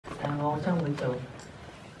我將會做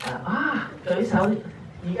舉手，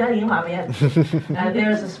而家已經話俾人。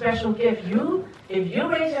There's a special gift. If you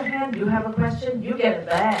raise your hand, you have a question, you get a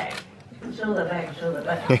bag. Show the bag.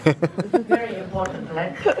 This is very important,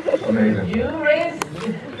 right? Amazing. You raise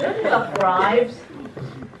the bribes.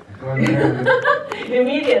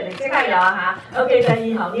 Immediately 即刻有嚇。OK， 第二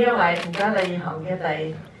行呢一位，唔該，第二行嘅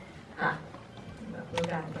第嚇。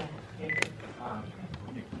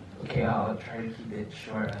Okay, I'll try to keep it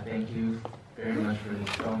short. Thank you very much for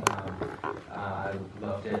this film. I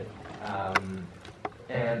loved it.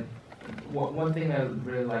 And one thing I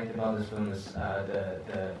really liked about this film is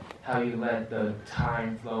the how you let the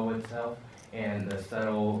time flow itself and the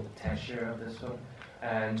subtle texture of this film.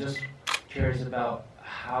 And just curious about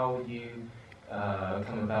how you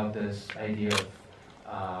come about this idea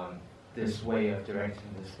of this way of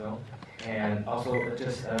directing this film. And also,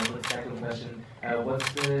 just a second question, what's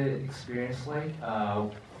the experience like,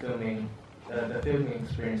 filming, the filming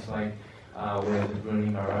experience like with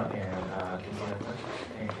Rooney Mara and Casey Affleck?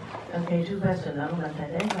 Thank you. OK, two questions 兩個問題，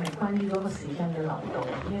第一個係關於嗰個時間嘅流動，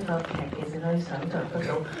呢一個劇其實可以想像得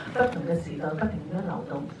到不同嘅時代不停咁樣流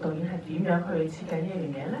動，導演係點樣去設計呢一樣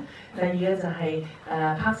嘢咧？第二個就係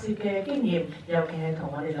拍攝嘅經驗，尤其係同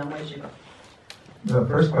我哋兩位主角。The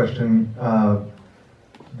first question,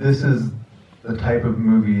 this is the type of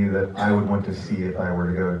movie that I would want to see if I were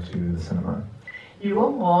to go to the cinema. 如果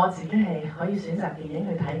我自己係可以選擇電影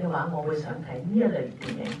去睇嘅話，我會想睇呢一類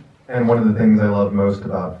電影。And one of the things I love most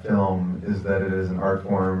about film is that it is an art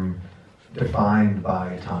form defined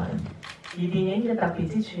by time. 而電影嘅特別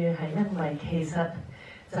之處係因為其實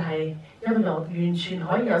就係一個完全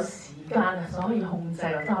可以有時間所可以控制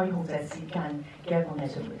或者可以控制時間嘅一個藝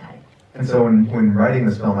術媒體。And so when writing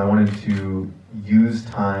this film, I wanted to use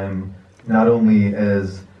time not only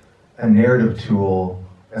as a narrative tool,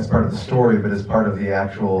 as part of the story, but as part of the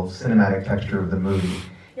actual cinematic texture of the movie.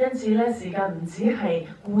 因此咧，時間唔止係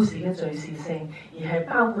故事嘅敘事性，而係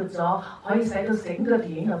包括咗可以使到整個電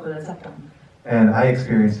影有佢嘅質感。And I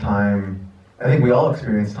experience time, I think we all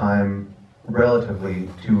experience time relatively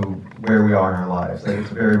to where we are in our lives. Like it's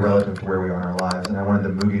very relative to where we are in our lives, and I wanted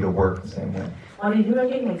the movie to work the same way. 我哋點樣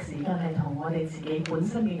經歷時間係同我哋自己本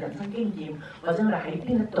身嘅人生經驗，或者我哋喺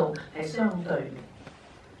邊一度係相對嘅。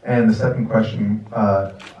And the second question,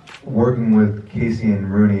 working with Casey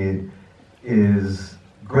and Rooney is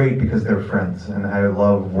great because they're friends, and I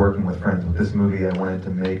love working with friends. With this movie, I wanted to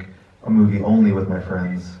make a movie only with my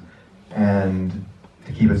friends, and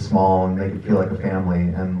to keep it small and make it feel like a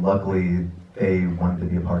family, and luckily they wanted to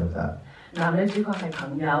be a part of that. 男女主角係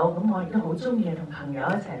朋友，咁我亦都好中意同朋友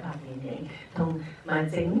一齊拍電影，同埋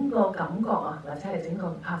整個感覺啊，或者係整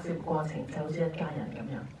個拍攝過程就好似一家人咁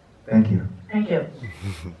樣。Thank you. Thank you.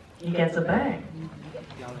 He gets a bag.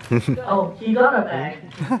 Oh, he got a bag.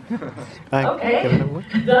 Okay. 仲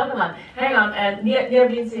有一個問 ，hang on， 呢一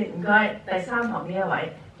邊先，唔該，第三行呢一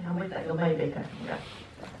位，你可唔可以遞個咪俾佢？唔該。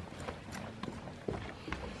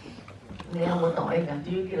你有冇袋㗎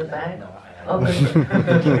 ？Do you get a bag? That's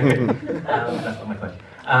not my question.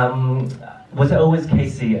 Was it always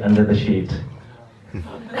Casey under the sheet?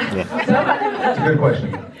 That's a good question.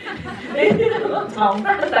 你床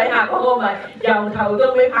單底下嗰個咪由頭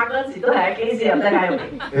到尾拍嗰陣時都係喺機師入低喺入邊。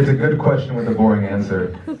It's a good question with a boring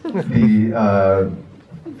answer.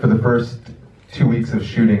 For the first 2 weeks of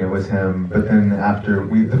shooting, it was him, but then after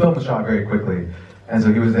the film was shot very quickly, and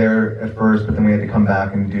so he was there at first, but then we had to come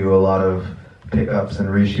back and do a lot of pickups and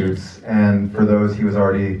reshoots, and for those he was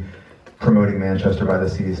already promoting Manchester by the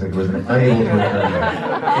Sea, so he was unable to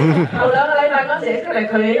return. 頭兩個禮拜嗰陣時，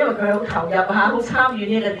因為佢好投入嚇，好參與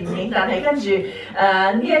呢個電影，但係跟住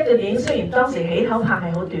呢一個電影雖然當時起頭拍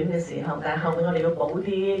係好短嘅時候，但係後面我哋要補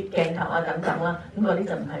啲鏡頭啊等等啦，咁嗰啲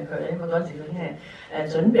就唔係佢，因為嗰陣時佢已經係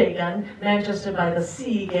準備緊 Manchester by the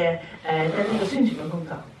Sea 嘅一啲嘅宣傳嘅工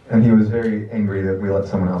作。And he was very angry that we let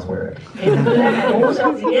someone else wear it. 其實佢咧係好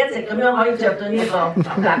想自己一直咁樣可以着到呢一個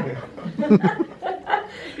頭髮。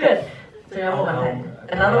Good. 仲有冇問題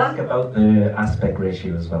 ？Another one? About the aspect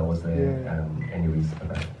ratio as well. Was there any reason for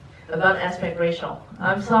that? About aspect ratio.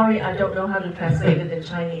 I'm sorry, I don't know how to translate it in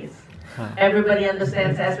Chinese. Everybody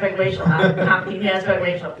understands aspect ratio. I'm copying aspect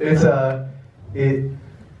ratio. It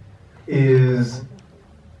is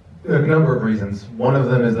a number of reasons. One of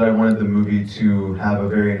them is that I wanted the movie to have a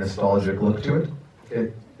very nostalgic look to it.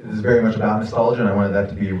 It is very much about nostalgia, and I wanted that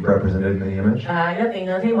to be represented in the image. 一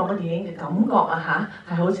定希望個電影嘅感覺啊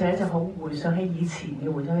嚇，係好似一隻好回想起以前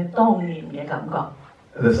嘅，回想起當年嘅感覺。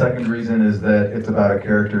The second reason is that it's about a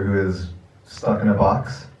character who is stuck in a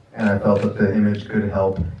box, and I felt that the image could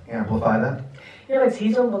help amplify that. 因為始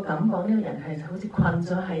終個感覺呢個人係好似困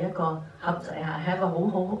咗喺一個盒仔下，喺一個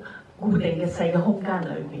好固定嘅細嘅空間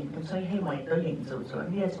裏邊，咁所以希望亦都營造咗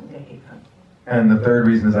呢一種嘅氣氛。And the third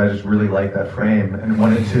reason is I just really like that frame and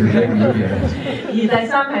wanted to make a movie in it. 而第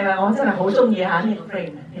三係話我真係好中意下呢個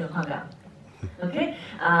frame 呢個框架。Okay,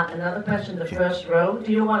 another question, the first row.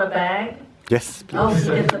 Do you want a bag? Yes, please. Oh,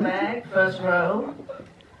 he gets the bag, first row.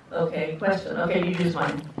 Okay, question. Okay, you use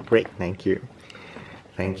one. Great, thank you.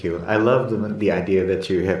 Thank you. I love the idea that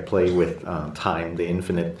you have played with time, the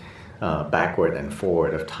infinite backward and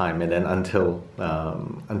forward of time, and then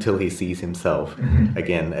until he sees himself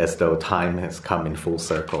again, as though time has come in full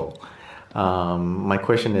circle. My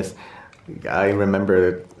question is, I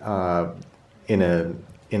remember in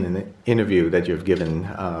an interview that you've given,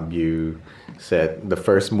 you said the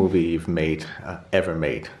first movie you've ever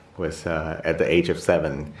made was at the age of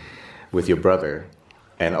 7 with your brother,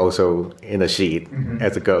 and also in a sheet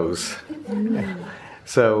as a ghost.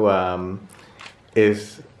 So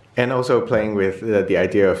and also playing with the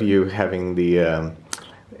idea of you having the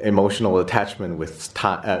emotional attachment with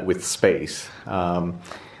space. How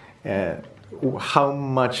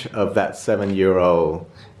much of that 7-year-old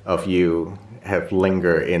of you have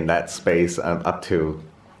lingered in that space up to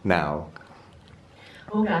now?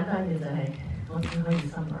 好簡單嘅就係、我只可以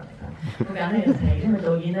深入嚟講。好簡單嘅就係、因為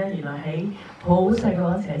導演咧原來喺好細個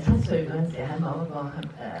嗰陣時係7歲嗰陣時喺某一個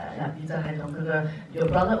入邊就係同佢嘅 your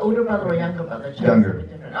brother older brother or younger brother Younger.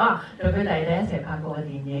 同佢弟弟一齊拍過嘅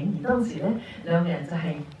電影，而當時咧兩個人就係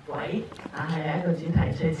鬼係一個主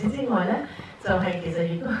題。除此之外咧，就係、其實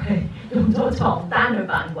亦都係用咗床單去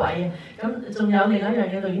扮鬼嘅。咁仲有另一樣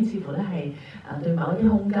嘢，導演似乎咧係對某一啲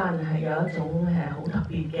空間係有一種好特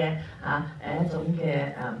別嘅一種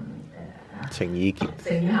嘅情意結。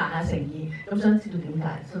誠意。咁想知道點解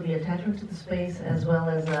 ？So the attachment to the space as well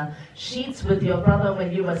as sheets with your brother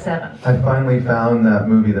when you were 7. I finally found that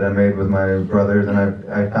movie that I made with my brothers, and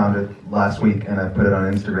I found it last week, and I put it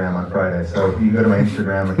on Instagram on Friday. So if you go to my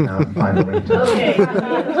Instagram account and find the link to it. OK，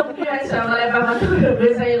終於喺上個禮拜揾到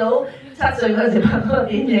佢細佬7歲嗰時拍嗰個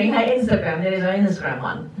電影喺 Instagram， 你哋上 Instagram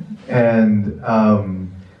揾。And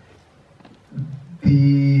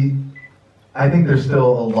I think there's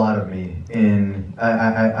still a lot of me in.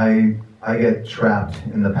 I get trapped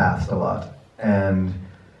in the past a lot, and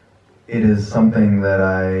it is something that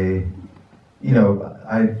I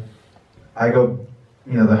go.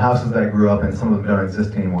 The houses that I grew up in, some of them don't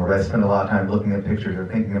exist anymore, but I spend a lot of time looking at pictures or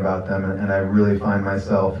thinking about them, and I really find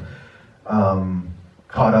myself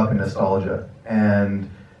caught up in nostalgia. And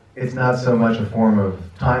it's not so much a form of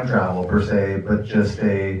time travel per se, but just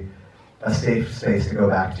a safe space to go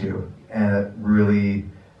back to. And it really,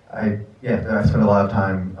 I spend a lot of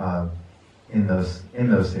time in those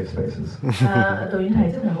safe spaces. 導演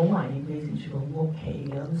係真係好懷念佢以前住過屋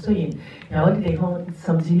企嘅，咁雖然有一啲地方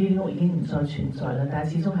甚至呢啲屋已經唔再存在啦，但係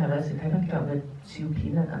始終係有時睇翻舊嘅照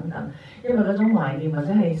片啊等等，因為嗰種懷念或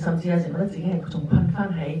者係甚至有時覺得自己係仲困翻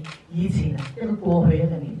喺以前一個過去一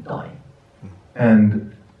個年代。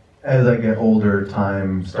And as I get older,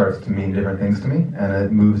 time starts to mean different things to me, and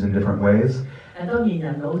it moves in different ways. 當然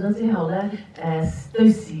人老咗之後咧，對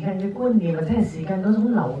時間嘅觀念或者係時間嗰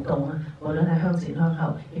種流動啊，無論係向前向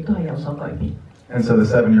後，亦都係有所改變。And so the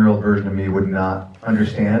 7-year-old version of me would not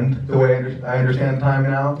understand the way I understand time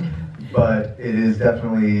now, but it is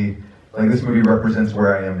definitely, like, this movie represents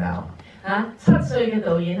where I am now. 7歲嘅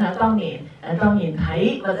導演當然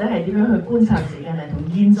睇或者係點樣去觀察時間係同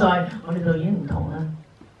現在我哋導演唔同啦。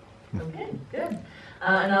Okay, good.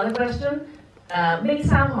 Another question. 呢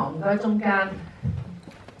3行唔該中間。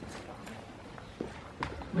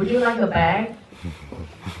Would you like a bag?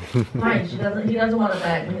 Fine, he doesn't want a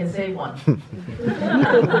bag. We can save one.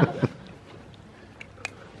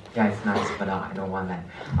 Yeah, it's nice, but I don't want that.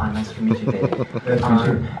 Nice to meet you, David. Nice to meet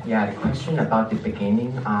you. Yeah, the question about the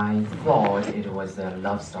beginning, I thought it was a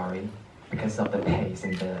love story because of the pace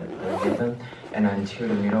and the rhythm, and until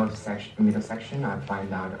the middle section, I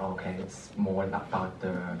find out okay, it's more about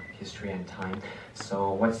the history and time.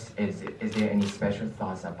 So, is there any special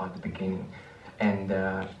thoughts about the beginning? And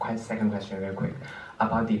second question, very quick,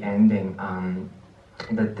 about the ending.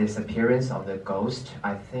 The disappearance of the ghost,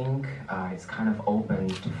 I think it's kind of open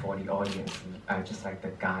for the audience. Just like the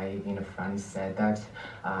guy in the front said that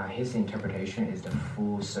his interpretation is the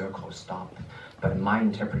full circle stop. But my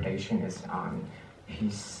interpretation is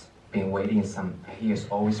he's been waiting he is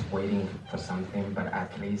always waiting for something, but at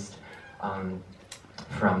least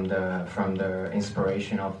from the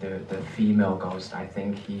inspiration of the female ghost, I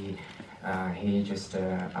think he just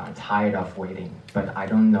tired of waiting, but I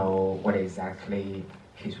don't know what exactly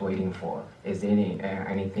he's waiting for. Is there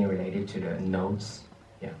anything related to the notes?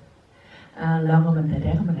 Yeah. 兩個問題，第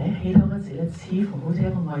一個問題起頭嗰時咧，似乎好似一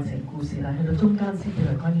個愛情故事啦，去到中間先至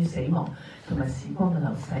係關於死亡同埋時光嘅流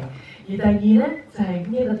逝。而第二咧就係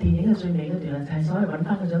呢一個電影嘅最尾嗰段啦，就係所謂揾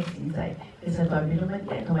翻嗰張紙仔，其實代表咗乜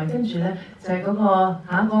嘢？同埋跟住咧就係嗰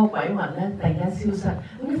個鬼魂咧突然間消失，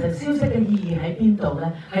咁其實消失嘅意義喺邊度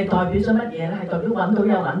咧？係代表咗乜嘢咧？係代表揾到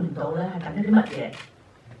又揾唔到咧？係等緊啲乜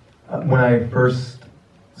嘢？When I first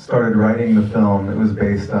started writing the film, it was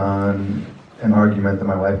based on an argument that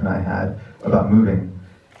my wife and I had about moving.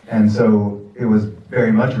 And so it was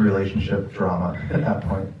very much a relationship drama at that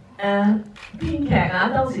point. 編劇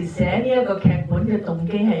當時寫呢一個劇本嘅動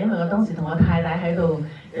機係因為我當時同我太太喺度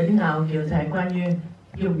有啲拗撬，就係關於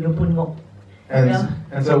要唔要搬屋。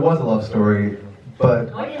And so it was a love story, but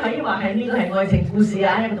可以話係呢個係愛情故事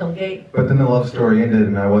一個動機。But then the love story ended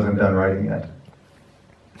and I wasn't done writing yet.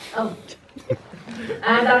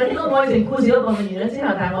 但係呢個愛情故事嗰部分完咗之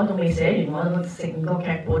後，但係我仲未寫完我成個劇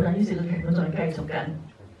本啊，於是個劇本仲係繼續緊。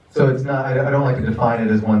So it's not. I don't like to define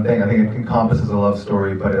it as one thing. I think it encompasses a love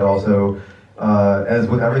story, but it also, as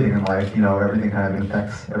with everything in life, everything kind of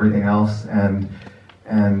infects everything else, and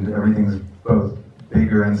everything's both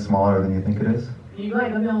bigger and smaller than you think it is. 如果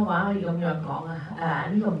係咁樣嘅話，可以咁樣講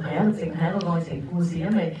呢個唔係淨係一個愛情故事，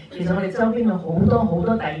因為其實我哋周邊有好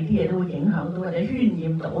多第二啲嘢都會影響到或者渲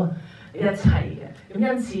染到一切嘅。咁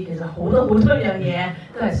因此其實好多樣嘢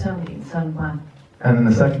都係相連相關。And then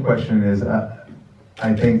the second question is,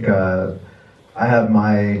 I think I have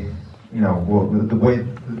my, the way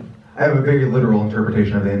I have a very literal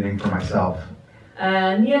interpretation of the ending for myself.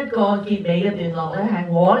 呢一個結尾嘅段落咧，係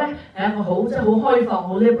我咧係一個好開放、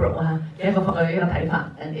好 liberal 嘅一個睇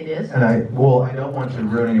法。And it is. And I don't want to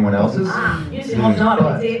ruin anyone else's. 於是我唔想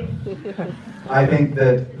話俾你知。I think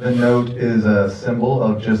that the note is a symbol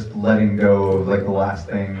of just letting go of like the last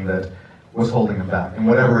thing that was holding him back. And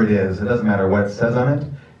whatever it is, it doesn't matter what it says on it.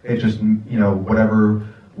 It just, whatever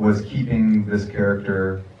was keeping this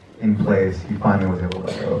character in place, he finally was able to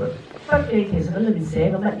let go of it. 筆記其實喺裏邊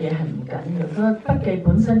寫嘅乜嘢係唔緊要，所以筆記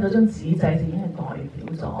本身嗰張紙仔就已經係代表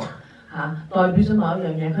咗代表咗某一樣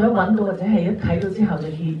嘢。佢一揾到或者係一睇到之後就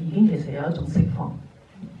已經其實有一種釋放。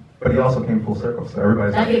But he also came full circle, so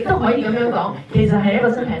everybody's. 但亦都可以咁樣講，其實係一個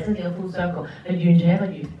真正嘅 full circle，係完全一個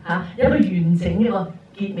完整嘅個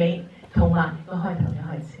結尾同埋個開頭嘅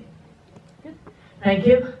開始。Thank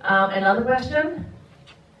you. Another question?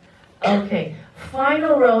 Okay.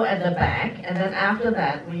 Final row at the back, and then after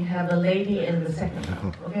that we have the lady in the second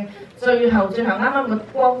row. Okay. So 最後啱啱個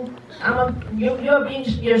光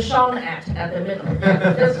you're shone at the middle.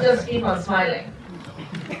 just keep on smiling.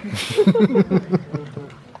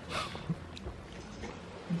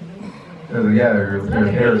 Yeah, your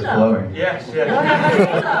hair is flowing. Yes. Stand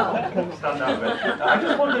out a bit. I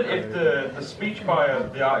just wondered if the speech by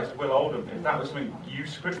the artist Will Oldham, if that was something you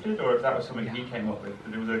scripted or if that was something he came up with.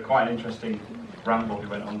 It was quite an interesting ramble he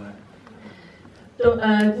went on there.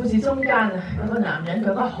 故事中間有個男人，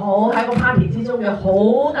佢喺個 party 之中有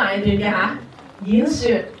好大段嘅演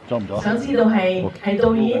說，想知道係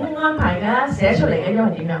導演安排㗎，寫出嚟嘅，因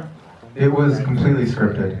為點樣 It was completely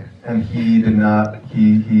scripted, and he did not.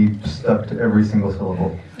 He stuck to every single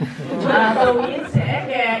syllable. 導演寫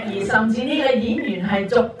嘅，而甚至呢個演員係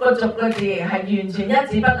逐個字係完全一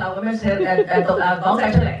字不漏咁樣講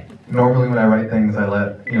晒出嚟。Normally, when I write things,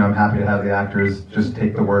 I'm happy to have the actors just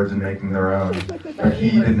take the words and make them their own. But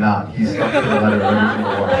he did not. He stuck to the letter of every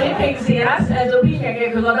single word. 你平時做編劇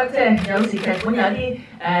嘅，佢覺得即係有時劇本有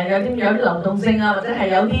啲流動性或者係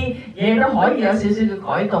有啲嘢都可以有少少嘅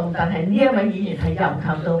改動，但係呢一位演員係由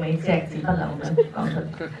頭到尾隻字不漏咁講出。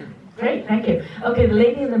Great, thank you. Okay, the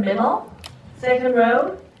lady in the middle, second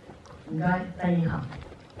row. 唔該，第二行。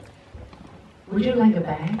Would you like a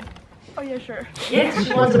bag? Oh yeah, sure. Yes,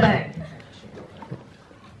 she wants a bag.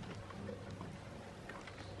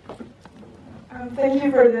 Thank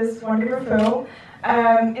you for this wonderful film.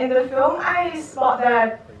 In the film, I spot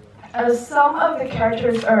that some of the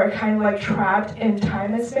characters are kind of like trapped in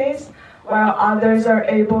time and space, while others are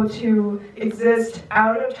able to exist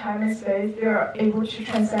out of time and space. They are able to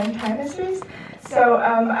transcend time and space. So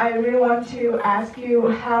I really want to ask you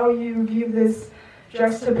how you view this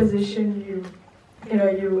juxtaposition you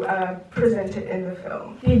presented in the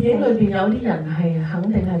film. 電影裏邊有啲人係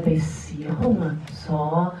肯定係被時空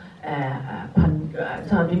所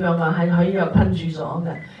就點樣話係可以困住咗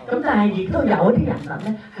嘅。咁但係亦都有一啲人物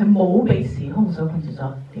咧係冇被時空所困住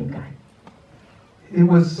咗，點解？ It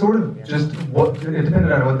was sort of just it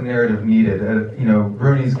depended on what the narrative needed.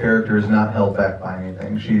 Rooney's character is not held back by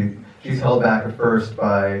anything. She's held back at first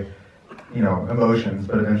by, emotions,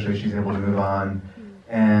 but eventually she's able to move on.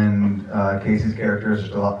 and Casey's character is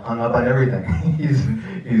just a lot hung up on everything.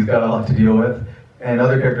 he's got a lot to deal with, and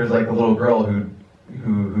other characters like the little girl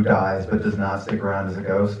who dies but does not stick around as a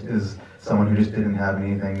ghost is someone who just didn't have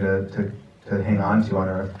anything to hang on to on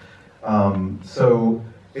Earth. So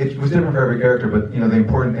it was different for every character, but the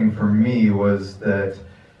important thing for me was that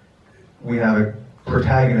we have a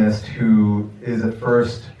protagonist who is at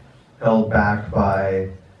first held back by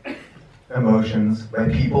emotions, by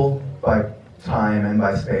people, by time, and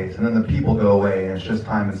by space. And then the people go away and it's just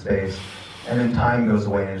time and space. And then time goes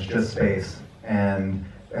away and it's just space. And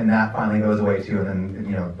that finally goes away too. And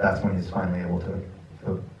then, that's when he's finally able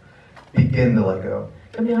to begin to let go.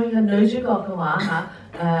 咁你可以個女主角嘅話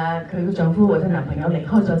嚇，佢個丈夫或者男朋友離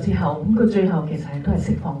開咗之後，咁佢最後其實都係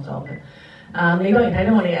釋放咗嘅。你當然睇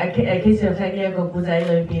到我哋Casey有聽呢一個故仔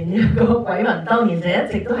裏邊呢一個鬼魂，當然就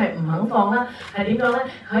一直都係唔肯放啦。係點講咧？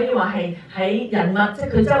可以話係喺人物，即係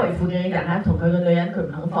佢周圍附近嘅人嚇，同佢個女人佢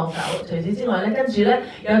唔肯放手。除此之外咧，跟住咧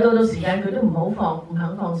又到時間佢都唔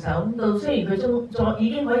肯放手。咁到雖然佢已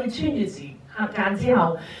經可以穿越時間之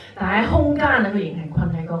後，但係喺空間啊，佢仍係困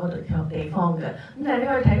喺嗰個地方嘅。咁但係你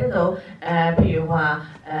可以睇得到譬如話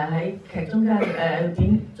喺劇中間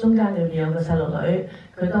中間裏邊有個細路女，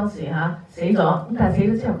佢當時死咗，咁但係死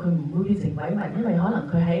咗之後佢唔會變成鬼魂，因為可能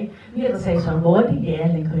佢喺呢一個世上冇一啲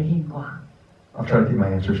嘢令佢牽掛。I'll try to keep my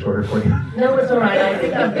answer shorter for you. No, it's all right. I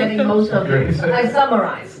think I'm getting most of it. I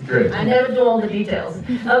summarize. Great. I never do all the details.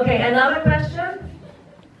 Okay, another question?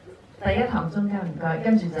 第一行中間唔該，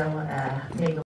跟住就